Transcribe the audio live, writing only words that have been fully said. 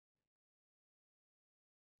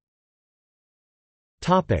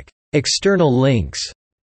External links.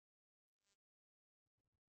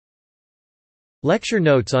 Lecture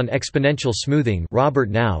notes on exponential smoothing, Robert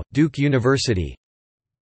Now, Duke University.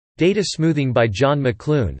 Data smoothing by John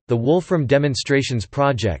McClune, the Wolfram Demonstrations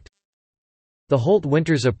Project. The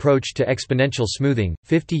Holt-Winters Approach to Exponential Smoothing,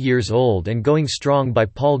 50 Years Old and Going Strong by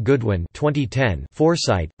Paul Goodwin, 2010.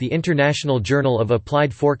 Foresight, the International Journal of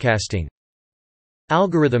Applied Forecasting.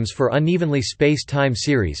 Algorithms for Unevenly Space-Time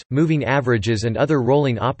Series, Moving Averages and Other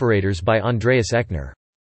Rolling Operators by Andreas Echner.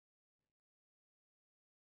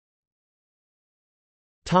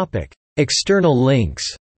 External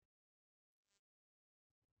links.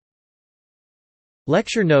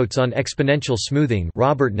 Lecture notes on exponential smoothing,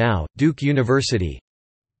 Robert Now, Duke University.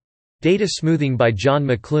 Data smoothing by John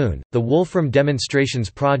McClune, the Wolfram Demonstrations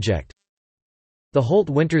Project. The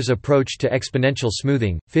Holt-Winters Approach to Exponential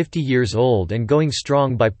Smoothing, 50 Years Old and Going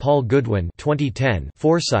Strong by Paul Goodwin, 2010.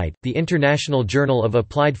 Foresight, the International Journal of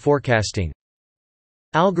Applied Forecasting.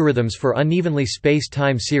 Algorithms for Unevenly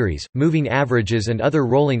Space-Time Series, Moving Averages and Other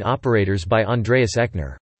Rolling Operators by Andreas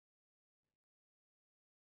Echner.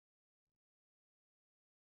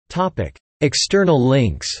 External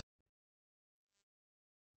links.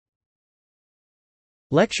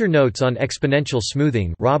 Lecture notes on exponential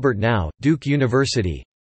smoothing, Robert Now, Duke University.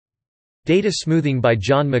 Data smoothing by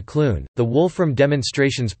John McClune, the Wolfram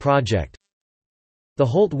Demonstrations Project. The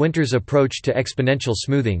Holt-Winters Approach to Exponential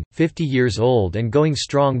Smoothing, 50 Years Old and Going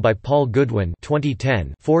Strong by Paul Goodwin,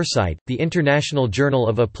 2010. Foresight, the International Journal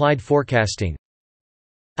of Applied Forecasting.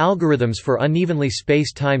 Algorithms for Unevenly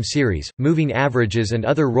Space-Time Series, Moving Averages and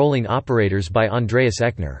Other Rolling Operators by Andreas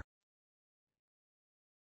Echner.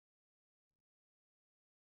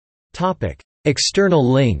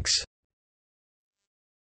 External links.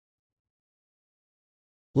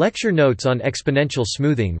 Lecture notes on exponential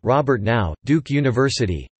smoothing, Robert Now, Duke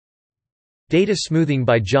University. Data smoothing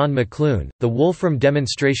by John McClune, the Wolfram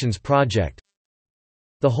Demonstrations Project.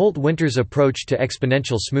 The Holt-Winters Approach to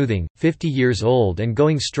Exponential Smoothing, 50 Years Old and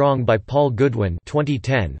Going Strong by Paul Goodwin,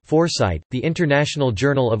 2010. Foresight, the International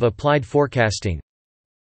Journal of Applied Forecasting.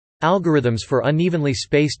 Algorithms for Unevenly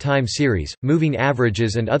Space-Time Series, Moving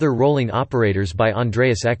Averages and Other Rolling Operators by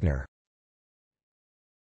Andreas Echner.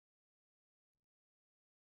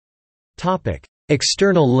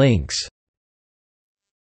 External links.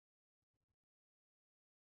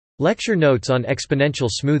 Lecture notes on exponential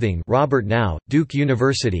smoothing, Robert Now, Duke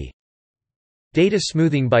University. Data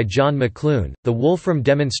smoothing by John McClune, the Wolfram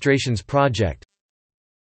Demonstrations Project.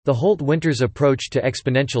 The Holt-Winters Approach to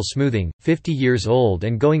Exponential Smoothing, 50 Years Old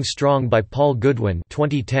and Going Strong by Paul Goodwin,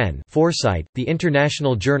 2010. Foresight, the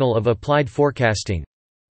International Journal of Applied Forecasting.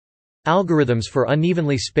 Algorithms for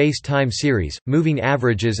Unevenly Space-Time Series, Moving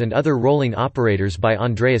Averages and Other Rolling Operators by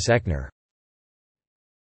Andreas Echner.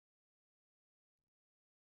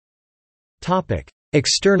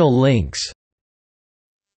 External links.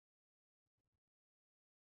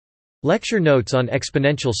 Lecture notes on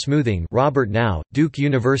exponential smoothing, Robert Now, Duke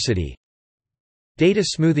University. Data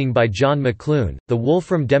smoothing by John McClune, the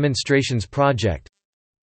Wolfram Demonstrations Project.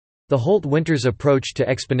 The Holt-Winters Approach to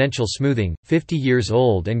Exponential Smoothing, 50 Years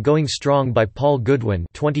Old and Going Strong by Paul Goodwin,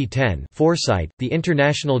 2010. Foresight, the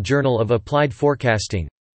International Journal of Applied Forecasting.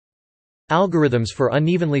 Algorithms for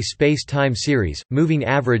Unevenly Space-Time Series, Moving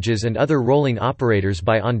Averages and Other Rolling Operators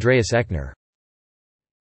by Andreas Echner.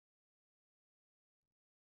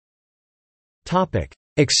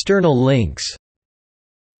 External links.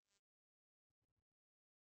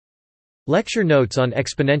 Lecture notes on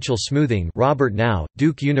exponential smoothing, Robert Now,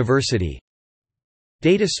 Duke University.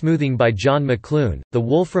 Data smoothing by John McClune, the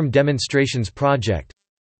Wolfram Demonstrations Project.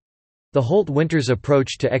 The Holt-Winters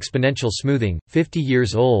Approach to Exponential Smoothing, 50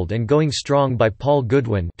 Years Old and Going Strong by Paul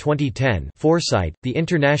Goodwin, 2010. Foresight, the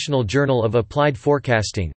International Journal of Applied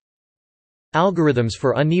Forecasting. Algorithms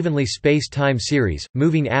for Unevenly Space-Time Series,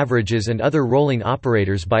 Moving Averages and Other Rolling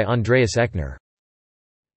Operators by Andreas Echner.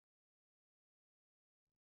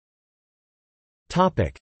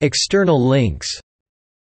 External links.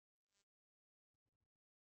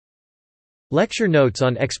 Lecture notes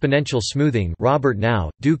on exponential smoothing, Robert Now,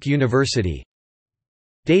 Duke University.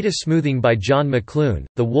 Data smoothing by John McClune,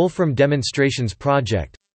 the Wolfram Demonstrations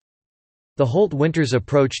Project. The Holt-Winters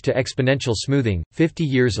Approach to Exponential Smoothing, 50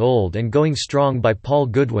 Years Old and Going Strong by Paul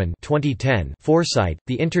Goodwin, 2010. Foresight,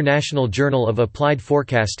 the International Journal of Applied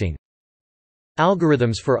Forecasting.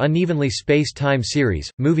 Algorithms for Unevenly Space-Time Series,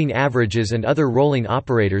 Moving Averages and Other Rolling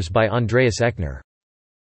Operators by Andreas Echner.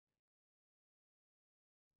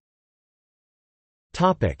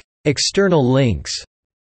 External links.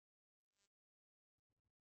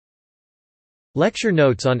 Lecture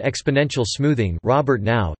notes on exponential smoothing, Robert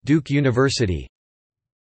Now, Duke University.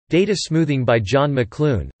 Data smoothing by John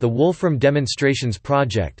McClune, the Wolfram Demonstrations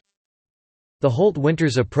Project. The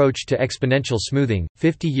Holt-Winters Approach to Exponential Smoothing,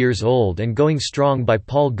 50 Years Old and Going Strong by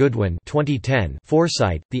Paul Goodwin 2010.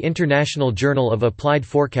 Foresight, the International Journal of Applied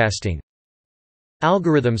Forecasting.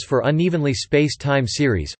 Algorithms for Unevenly Spaced Time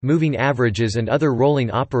Series, Moving Averages and Other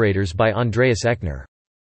Rolling Operators by Andreas Echner.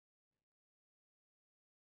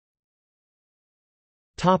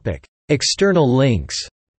 External links.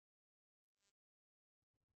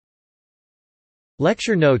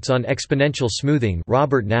 Lecture notes on exponential smoothing,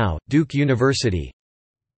 Robert Now, Duke University.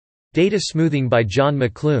 Data smoothing by John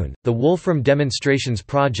McClune, the Wolfram Demonstrations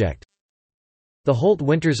Project. The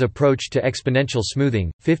Holt-Winters Approach to Exponential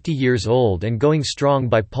Smoothing, 50 Years Old and Going Strong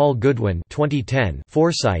by Paul Goodwin 2010.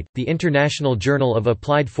 Foresight, the International Journal of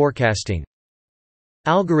Applied Forecasting.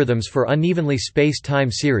 Algorithms for Unevenly Spaced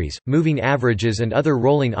Time Series, Moving Averages and Other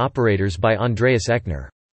Rolling Operators by Andreas Echner.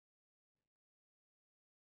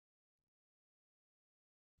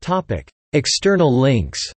 External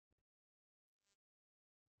links.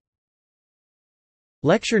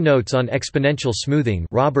 Lecture notes on exponential smoothing,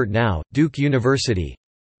 Robert Now, Duke University.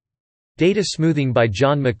 Data smoothing by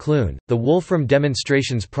John McClune, the Wolfram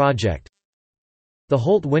Demonstrations Project. The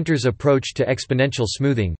Holt-Winters Approach to Exponential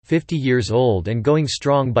Smoothing, 50 Years Old and Going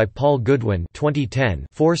Strong by Paul Goodwin 2010.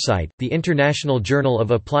 Foresight, the International Journal of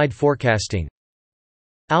Applied Forecasting.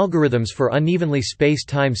 Algorithms for Unevenly Spaced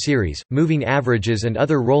Time Series, Moving Averages and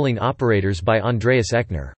Other Rolling Operators by Andreas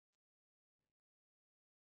Echner.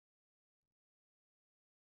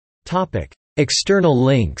 External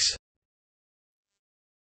links.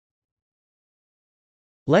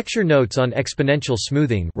 Lecture notes on exponential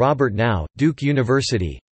smoothing, Robert Now, Duke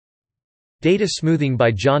University. Data smoothing by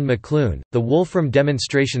John McClune, the Wolfram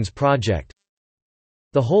Demonstrations Project.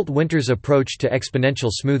 The Holt-Winters Approach to Exponential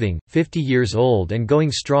Smoothing, 50 Years Old and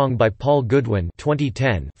Going Strong by Paul Goodwin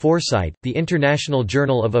 2010. Foresight, the International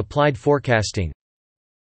Journal of Applied Forecasting.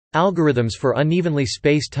 Algorithms for Unevenly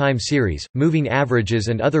Spaced Time Series, Moving Averages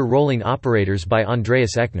and Other Rolling Operators by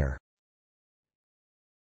Andreas Echner.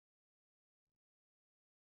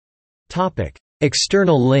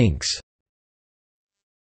 External links.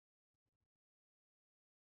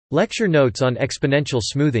 Lecture notes on exponential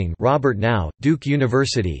smoothing, Robert Now, Duke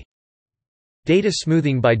University. Data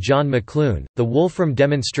smoothing by John McClune, the Wolfram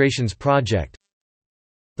Demonstrations Project.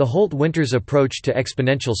 The Holt-Winters Approach to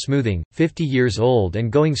Exponential Smoothing, 50 Years Old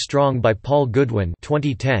and Going Strong by Paul Goodwin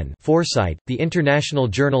 2010. Foresight, the International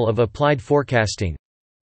Journal of Applied Forecasting.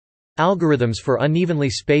 Algorithms for Unevenly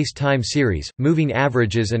Spaced Time Series, Moving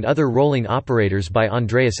Averages and Other Rolling Operators by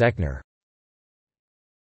Andreas Echner.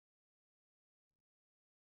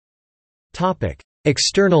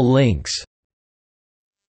 External links.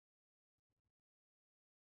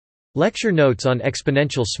 Lecture notes on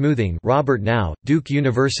exponential smoothing, Robert Now, Duke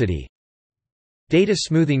University. Data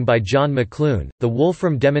smoothing by John McClune, the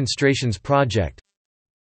Wolfram Demonstrations Project.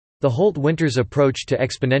 The Holt-Winters Approach to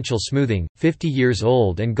Exponential Smoothing, 50 Years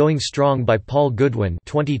Old and Going Strong by Paul Goodwin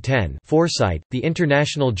 2010. Foresight, the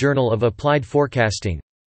International Journal of Applied Forecasting.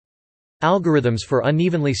 Algorithms for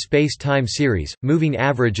Unevenly Spaced Time Series, Moving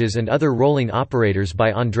Averages and Other Rolling Operators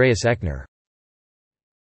by Andreas Echner.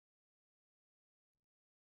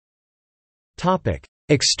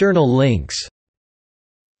 External links.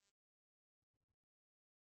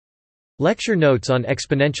 Lecture notes on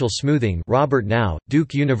exponential smoothing, Robert Now,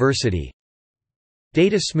 Duke University.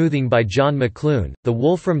 Data smoothing by John McClune, the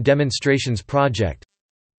Wolfram Demonstrations Project.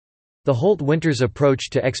 The Holt-Winters Approach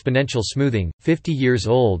to Exponential Smoothing, 50 Years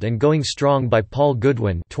Old and Going Strong by Paul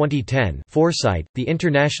Goodwin 2010. Foresight, the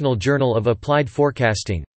International Journal of Applied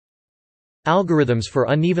Forecasting. Algorithms for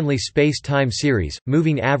Unevenly Spaced Time Series,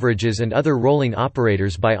 Moving Averages and Other Rolling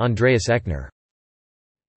Operators by Andreas Echner.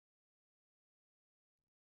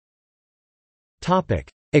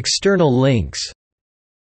 External links.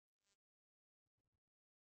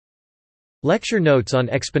 Lecture notes on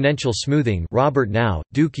exponential smoothing, Robert Now,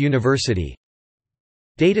 Duke University.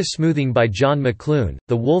 Data smoothing by John McClune,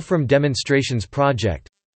 the Wolfram Demonstrations Project.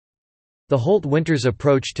 The Holt-Winters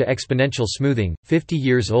Approach to Exponential Smoothing, 50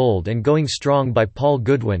 Years Old and Going Strong by Paul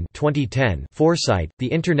Goodwin 2010. Foresight,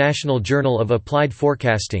 the International Journal of Applied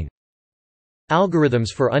Forecasting. Algorithms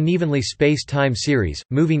for Unevenly Spaced Time Series,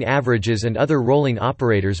 Moving Averages and Other Rolling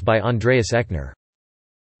Operators by Andreas Echner.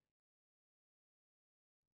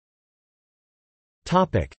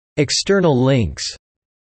 External links.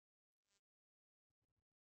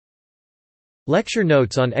 Lecture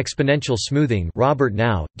notes on exponential smoothing, Robert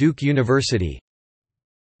Now, Duke University.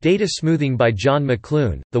 Data smoothing by John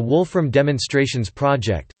McClune, the Wolfram Demonstrations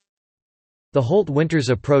Project. The Holt-Winters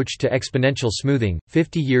Approach to Exponential Smoothing,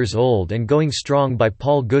 50 Years Old and Going Strong by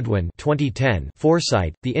Paul Goodwin 2010,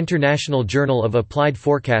 Foresight, The International Journal of Applied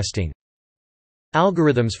Forecasting.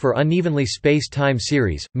 Algorithms for Unevenly Spaced Time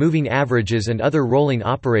Series, Moving Averages and Other Rolling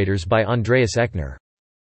Operators by Andreas Echner.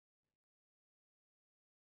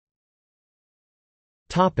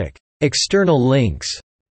 External links.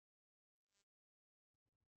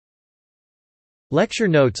 Lecture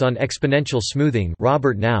notes on exponential smoothing,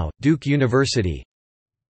 Robert Now, Duke University.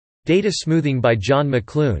 Data smoothing by John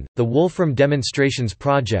McClune, The Wolfram Demonstrations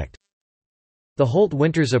Project. The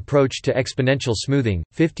Holt-Winters Approach to Exponential Smoothing,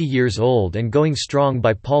 50 Years Old and Going Strong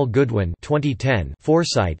by Paul Goodwin 2010,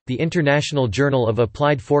 Foresight, The International Journal of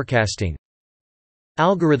Applied Forecasting.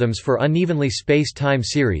 Algorithms for Unevenly Spaced Time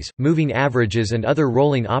Series, Moving Averages and Other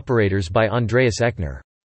Rolling Operators by Andreas Echner.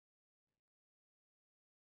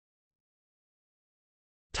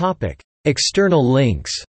 External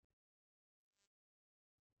links.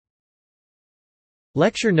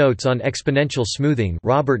 Lecture notes on exponential smoothing,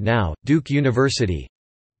 Robert Now, Duke University.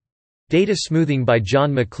 Data smoothing by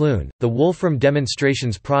John McClune, The Wolfram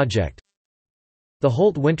Demonstrations Project. The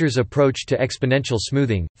Holt-Winters Approach to Exponential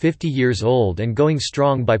Smoothing, 50 Years Old and Going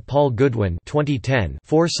Strong by Paul Goodwin 2010,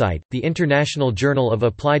 Foresight, The International Journal of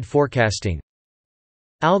Applied Forecasting.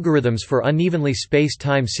 Algorithms for Unevenly Spaced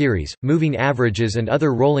Time Series, Moving Averages and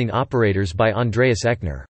Other Rolling Operators by Andreas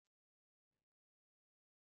Echner.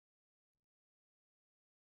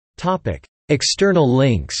 External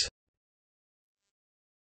links.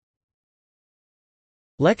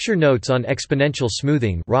 Lecture notes on exponential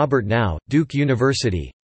smoothing, Robert Now, Duke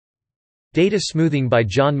University. Data smoothing by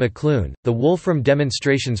John McClune, The Wolfram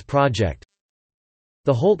Demonstrations Project.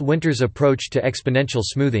 The Holt-Winters Approach to Exponential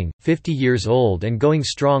Smoothing, 50 Years Old and Going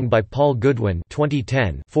Strong by Paul Goodwin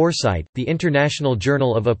 2010, Foresight, The International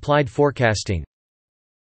Journal of Applied Forecasting.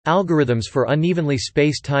 Algorithms for Unevenly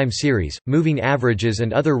Spaced Time Series, Moving Averages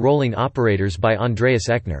and Other Rolling Operators by Andreas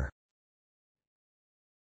Echner.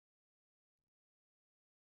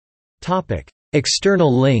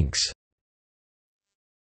 External links.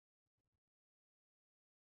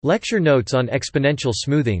 Lecture notes on exponential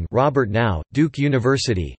smoothing, Robert Now, Duke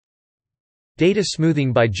University. Data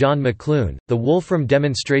smoothing by John McClune, The Wolfram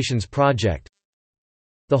Demonstrations Project.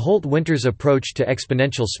 The Holt-Winters Approach to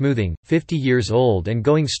Exponential Smoothing, 50 Years Old and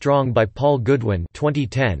Going Strong by Paul Goodwin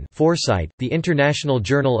 2010, Foresight, The International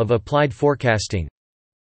Journal of Applied Forecasting.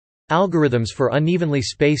 Algorithms for Unevenly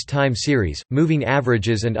Spaced Time Series, Moving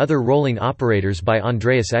Averages and Other Rolling Operators by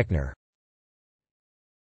Andreas Echner.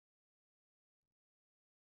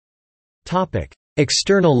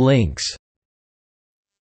 External links.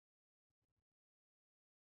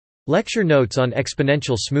 Lecture notes on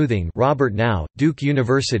exponential smoothing, Robert Now, Duke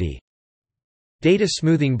University. Data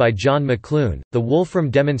smoothing by John McClune, The Wolfram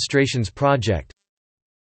Demonstrations Project.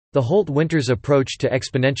 The Holt-Winters Approach to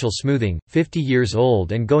Exponential Smoothing, 50 Years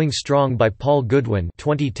Old and Going Strong by Paul Goodwin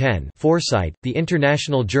 2010, Foresight, The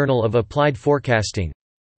International Journal of Applied Forecasting.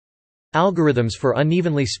 Algorithms for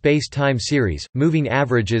Unevenly Spaced Time Series, Moving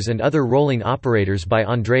Averages and Other Rolling Operators by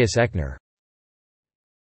Andreas Echner.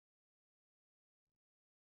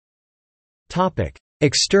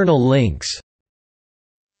 External links.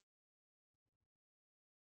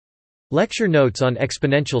 Lecture notes on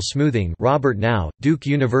exponential smoothing, Robert Now, Duke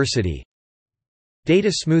University.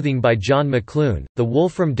 Data smoothing by John McClune, The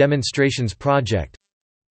Wolfram Demonstrations Project.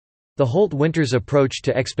 The Holt-Winters Approach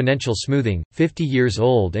to Exponential Smoothing, 50 Years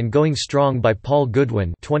Old and Going Strong by Paul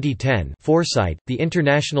Goodwin 2010, Foresight, The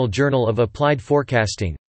International Journal of Applied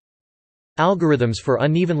Forecasting. Algorithms for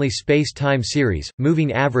Unevenly Spaced Time Series,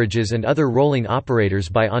 Moving Averages and Other Rolling Operators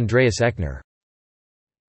by Andreas Echner.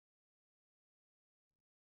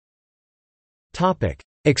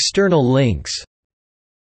 External links.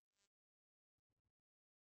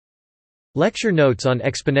 Lecture notes on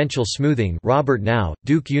exponential smoothing, Robert Now,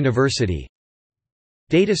 Duke University.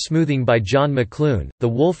 Data smoothing by John McClune, The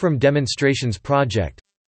Wolfram Demonstrations Project.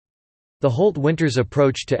 The Holt-Winters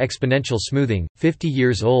Approach to Exponential Smoothing, 50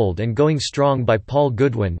 Years Old and Going Strong by Paul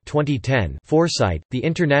Goodwin 2010, Foresight, The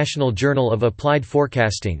International Journal of Applied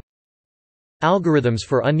Forecasting. Algorithms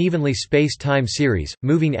for Unevenly Spaced Time Series,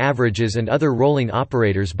 Moving Averages and Other Rolling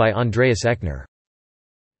Operators by Andreas Echner.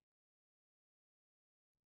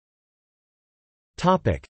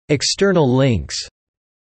 External links.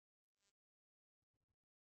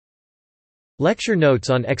 Lecture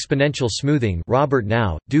notes on exponential smoothing, Robert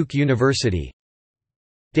Now, Duke University.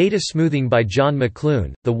 Data smoothing by John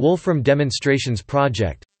McClune, The Wolfram Demonstrations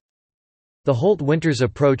Project. The Holt-Winters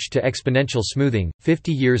Approach to Exponential Smoothing,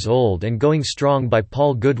 50 Years Old and Going Strong by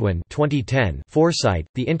Paul Goodwin 2010, Foresight,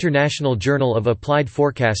 The International Journal of Applied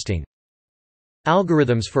Forecasting.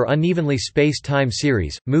 Algorithms for unevenly spaced time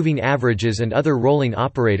series, moving averages and other rolling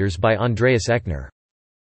operators by Andreas Echner.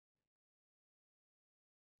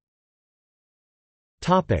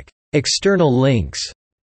 External links.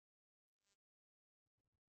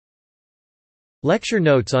 Lecture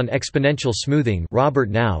notes on exponential smoothing, Robert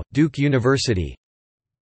Now, Duke University.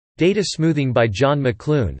 Data smoothing by John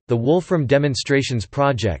McClune, the Wolfram Demonstrations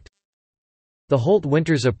Project. The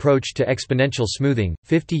Holt-Winters Approach to Exponential Smoothing,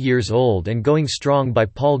 50 Years Old and Going Strong by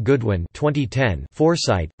Paul Goodwin, 2010.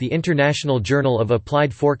 Foresight, The International Journal of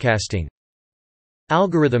Applied Forecasting.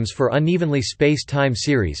 Algorithms for Unevenly Spaced Time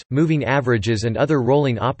Series, Moving Averages and Other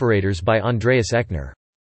Rolling Operators by Andreas Echner.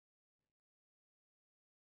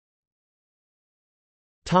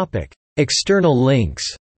 External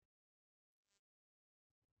links.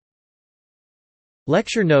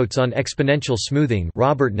 Lecture notes on exponential smoothing,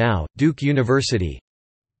 Robert Now, Duke University.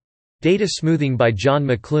 Data smoothing by John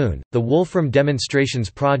McClune, the Wolfram Demonstrations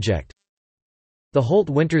Project. The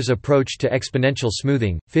Holt-Winters Approach to Exponential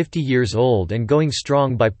Smoothing, 50 Years Old and Going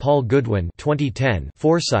Strong by Paul Goodwin, 2010.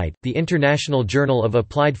 Foresight, The International Journal of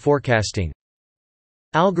Applied Forecasting.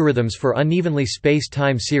 Algorithms for Unevenly Spaced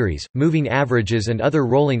Time Series, Moving Averages and Other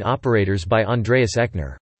Rolling Operators by Andreas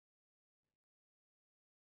Echner.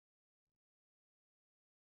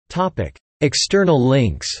 External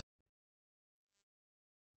links.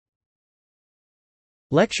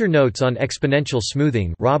 Lecture notes on exponential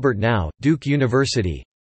smoothing, Robert Now, Duke University.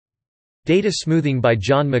 Data smoothing by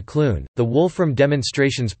John McClune, the Wolfram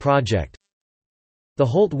Demonstrations Project. The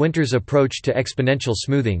Holt-Winters Approach to Exponential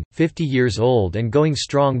Smoothing, 50 Years Old and Going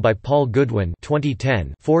Strong by Paul Goodwin,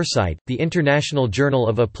 2010. Foresight, The International Journal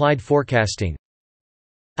of Applied Forecasting.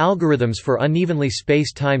 Algorithms for Unevenly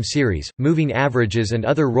Spaced Time Series, Moving Averages and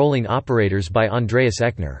Other Rolling Operators by Andreas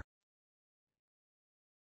Echner.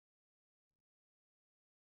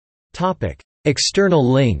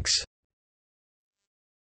 External links.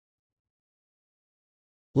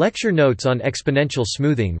 Lecture notes on exponential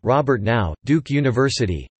smoothing, Robert Now, Duke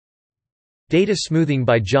University. Data smoothing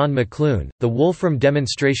by John McClune, the Wolfram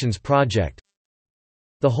Demonstrations Project.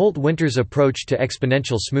 The Holt-Winters Approach to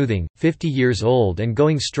Exponential Smoothing, 50 Years Old and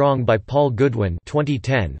Going Strong by Paul Goodwin,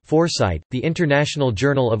 2010. Foresight, The International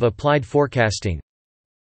Journal of Applied Forecasting.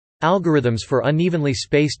 Algorithms for Unevenly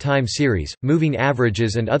Spaced Time Series, Moving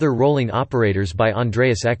Averages and Other Rolling Operators by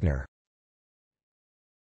Andreas Echner.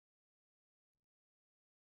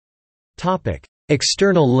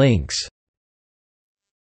 External links.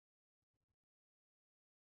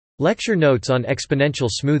 Lecture notes on exponential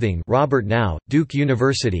smoothing, Robert Now, Duke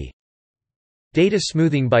University. Data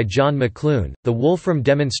smoothing by John McClune, the Wolfram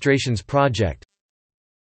Demonstrations Project.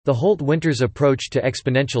 The Holt-Winters Approach to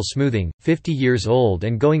Exponential Smoothing, 50 Years Old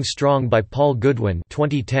and Going Strong by Paul Goodwin,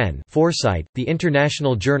 2010. Foresight, The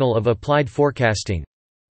International Journal of Applied Forecasting.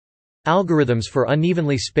 Algorithms for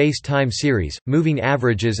Unevenly Spaced Time Series, Moving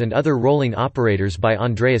Averages and Other Rolling Operators by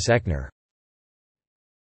Andreas Echner.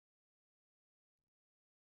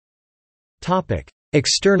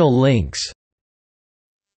 External links.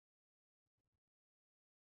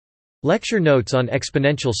 Lecture notes on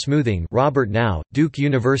exponential smoothing, Robert Now, Duke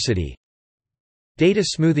University. Data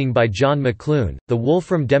smoothing by John McClune, the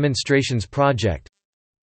Wolfram Demonstrations Project.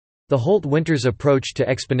 The Holt-Winters Approach to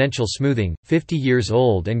Exponential Smoothing, 50 Years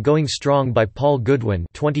Old and Going Strong by Paul Goodwin,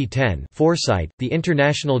 2010. Foresight, The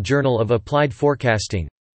International Journal of Applied Forecasting.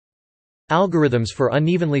 Algorithms for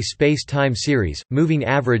Unevenly Spaced Time Series, Moving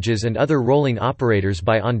Averages and Other Rolling Operators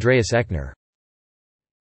by Andreas Echner.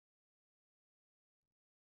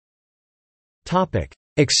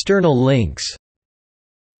 External links.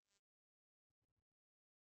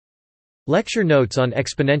 Lecture notes on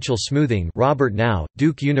exponential smoothing, Robert Now,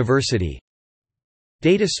 Duke University.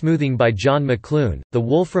 Data smoothing by John McClune, the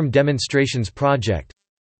Wolfram Demonstrations Project.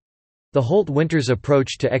 The Holt-Winters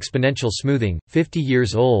Approach to Exponential Smoothing, 50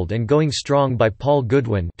 Years Old and Going Strong by Paul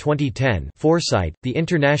Goodwin, 2010. Foresight, The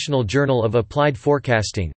International Journal of Applied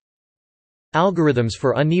Forecasting. Algorithms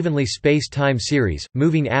for Unevenly Spaced Time Series,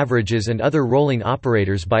 Moving Averages and Other Rolling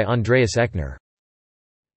Operators by Andreas Echner.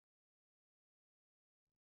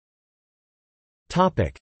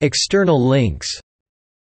 External links.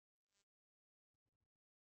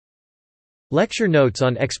 Lecture notes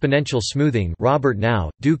on exponential smoothing, Robert Now,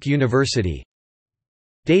 Duke University.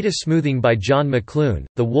 Data smoothing by John McClune,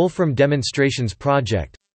 the Wolfram Demonstrations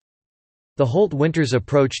Project. The Holt-Winters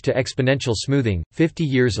Approach to Exponential Smoothing, 50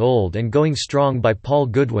 Years Old and Going Strong by Paul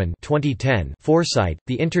Goodwin, 2010. Foresight,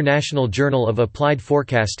 The International Journal of Applied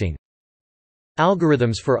Forecasting.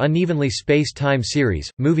 Algorithms for Unevenly Spaced Time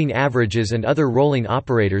Series, Moving Averages and Other Rolling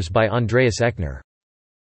Operators by Andreas Echner.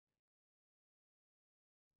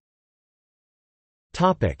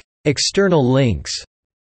 External links.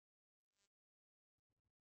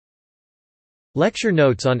 Lecture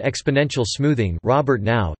notes on exponential smoothing, Robert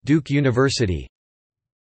Now, Duke University.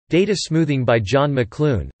 Data smoothing by John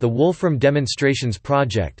McClune, the Wolfram Demonstrations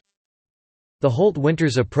Project. The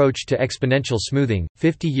Holt-Winters Approach to Exponential Smoothing,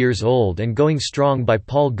 50 Years Old and Going Strong by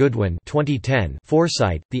Paul Goodwin, 2010.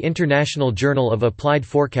 Foresight, the International Journal of Applied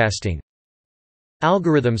Forecasting.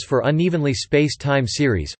 Algorithms for Unevenly Spaced Time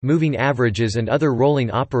Series, Moving Averages and Other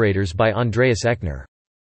Rolling Operators by Andreas Echner.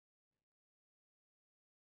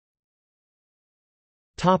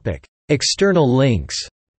 External links.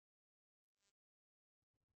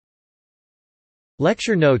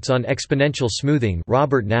 Lecture notes on exponential smoothing,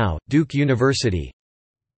 Robert Now, Duke University.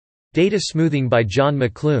 Data smoothing by John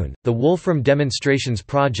McClune, the Wolfram Demonstrations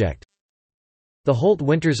Project. The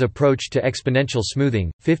Holt-Winters Approach to Exponential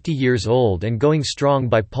Smoothing, 50 Years Old and Going Strong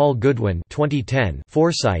by Paul Goodwin, 2010.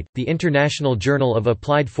 Foresight, the International Journal of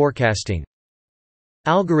Applied Forecasting.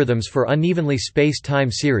 Algorithms for Unevenly Spaced Time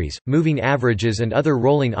Series, Moving Averages and Other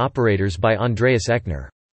Rolling Operators by Andreas Echner.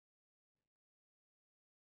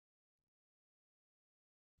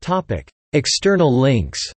 External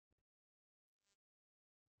links.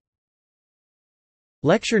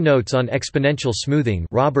 Lecture notes on exponential smoothing,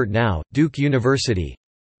 Robert Now, Duke University.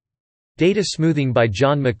 Data smoothing by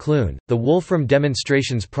John McClune, the Wolfram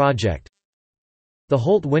Demonstrations Project. The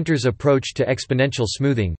Holt-Winters Approach to Exponential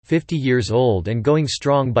Smoothing, 50 Years Old and Going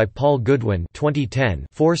Strong by Paul Goodwin, 2010.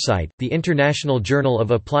 Foresight, the International Journal of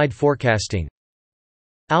Applied Forecasting.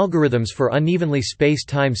 Algorithms for Unevenly Spaced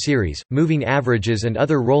Time Series, Moving Averages and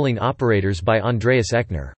Other Rolling Operators by Andreas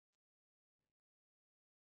Echner.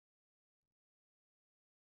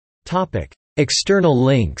 External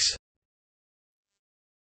links.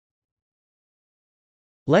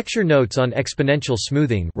 Lecture notes on exponential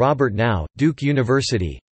smoothing, Robert Now, Duke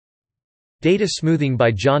University. Data smoothing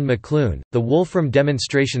by John McClune, the Wolfram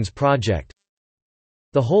Demonstrations Project.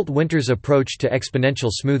 The Holt-Winters Approach to Exponential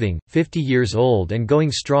Smoothing, 50 Years Old and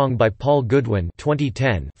Going Strong by Paul Goodwin,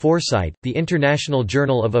 2010. Foresight, the International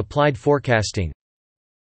Journal of Applied Forecasting.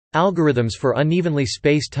 Algorithms for Unevenly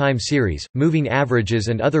Spaced Time Series, Moving Averages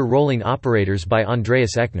and Other Rolling Operators by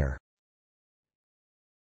Andreas Echner.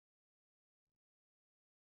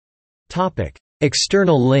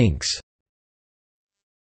 External links.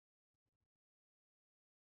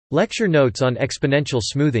 Lecture notes on exponential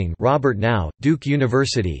smoothing, Robert Now, Duke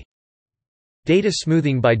University. Data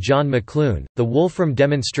smoothing by John McClune, the Wolfram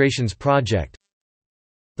Demonstrations Project.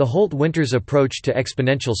 The Holt-Winters Approach to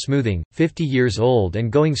Exponential Smoothing, 50 Years Old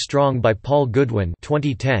and Going Strong by Paul Goodwin,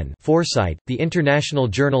 2010. Foresight, the International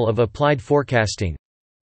Journal of Applied Forecasting.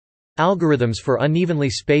 Algorithms for Unevenly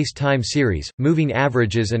Spaced Time Series, Moving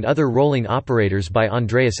Averages and Other Rolling Operators by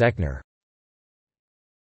Andreas Echner.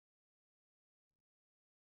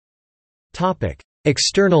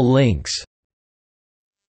 External links.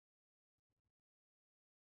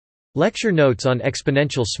 Lecture notes on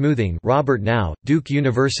exponential smoothing, Robert Now, Duke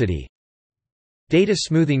University. Data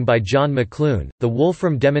smoothing by John McClune, the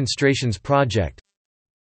Wolfram Demonstrations Project.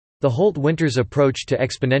 The Holt-Winters Approach to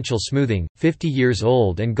Exponential Smoothing, 50 Years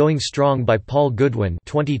Old and Going Strong by Paul Goodwin,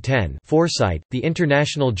 2010. Foresight, the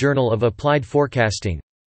International Journal of Applied Forecasting.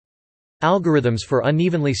 Algorithms for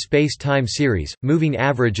Unevenly Spaced Time Series, Moving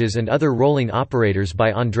Averages and Other Rolling Operators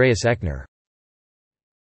by Andreas Echner.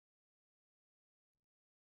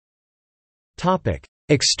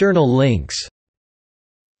 External links.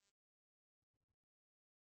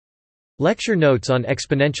 Lecture notes on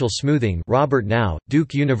exponential smoothing, Robert Now,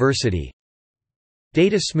 Duke University.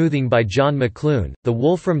 Data smoothing by John McClune, the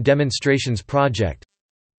Wolfram Demonstrations Project.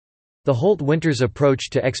 The Holt-Winters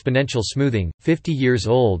Approach to Exponential Smoothing, 50 Years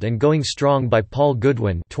Old and Going Strong by Paul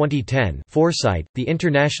Goodwin, 2010. Foresight, the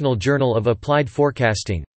International Journal of Applied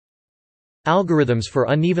Forecasting. Algorithms for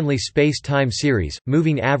Unevenly Spaced Time Series,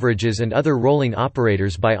 Moving Averages and Other Rolling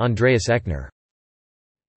Operators by Andreas Echner.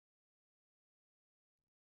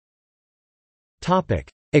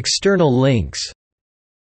 External links.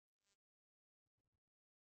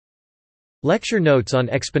 Lecture notes on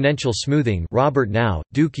exponential smoothing, Robert Now,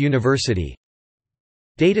 Duke University.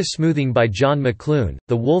 Data smoothing by John McClune,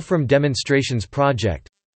 the Wolfram Demonstrations Project.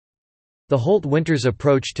 The Holt-Winters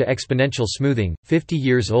Approach to Exponential Smoothing, 50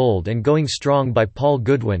 Years Old and Going Strong by Paul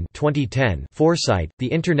Goodwin, 2010. Foresight, the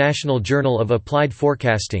International Journal of Applied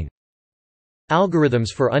Forecasting.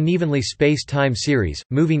 Algorithms for Unevenly Spaced Time Series,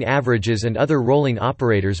 Moving Averages and Other Rolling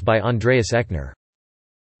Operators by Andreas Echner.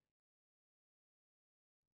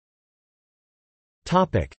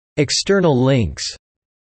 External links.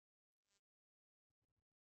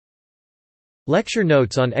 Lecture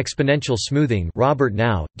notes on exponential smoothing, Robert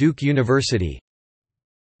Now, Duke University.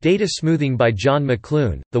 Data smoothing by John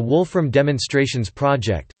McClune, The Wolfram Demonstrations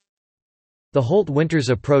Project. The Holt-Winters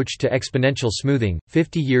Approach to Exponential Smoothing,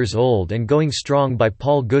 50 Years Old and Going Strong by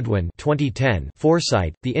Paul Goodwin 2010.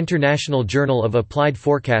 Foresight, The International Journal of Applied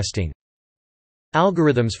Forecasting.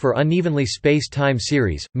 Algorithms for Unevenly Spaced Time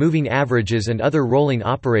Series, Moving Averages and Other Rolling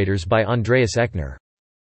Operators by Andreas Echner.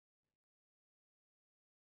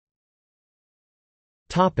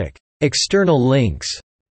 External links.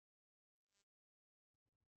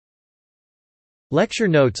 Lecture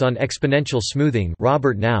notes on exponential smoothing,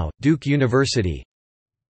 Robert Now, Duke University.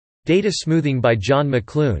 Data smoothing by John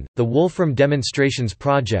McClune, The Wolfram Demonstrations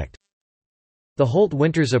Project. The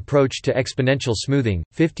Holt-Winters Approach to Exponential Smoothing,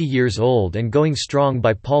 50 Years Old and Going Strong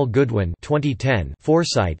by Paul Goodwin 2010.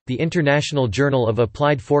 Foresight, The International Journal of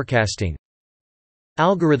Applied Forecasting.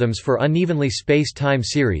 Algorithms for Unevenly Spaced Time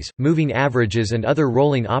Series, Moving Averages and Other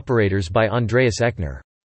Rolling Operators by Andreas Echner.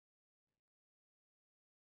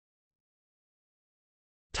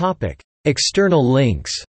 External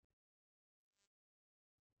links.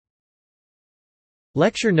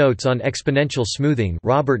 Lecture notes on exponential smoothing,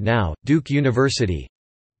 Robert Now, Duke University.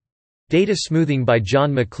 Data smoothing by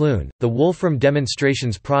John McClune, The Wolfram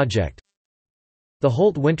Demonstrations Project. The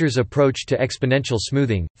Holt-Winters Approach to Exponential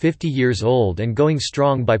Smoothing, 50 Years Old and Going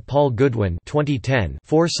Strong by Paul Goodwin 2010.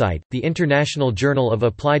 Foresight, The International Journal of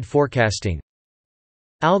Applied Forecasting.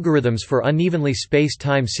 Algorithms for Unevenly Spaced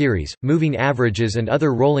Time Series, Moving Averages and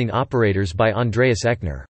Other Rolling Operators by Andreas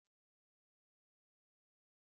Echner.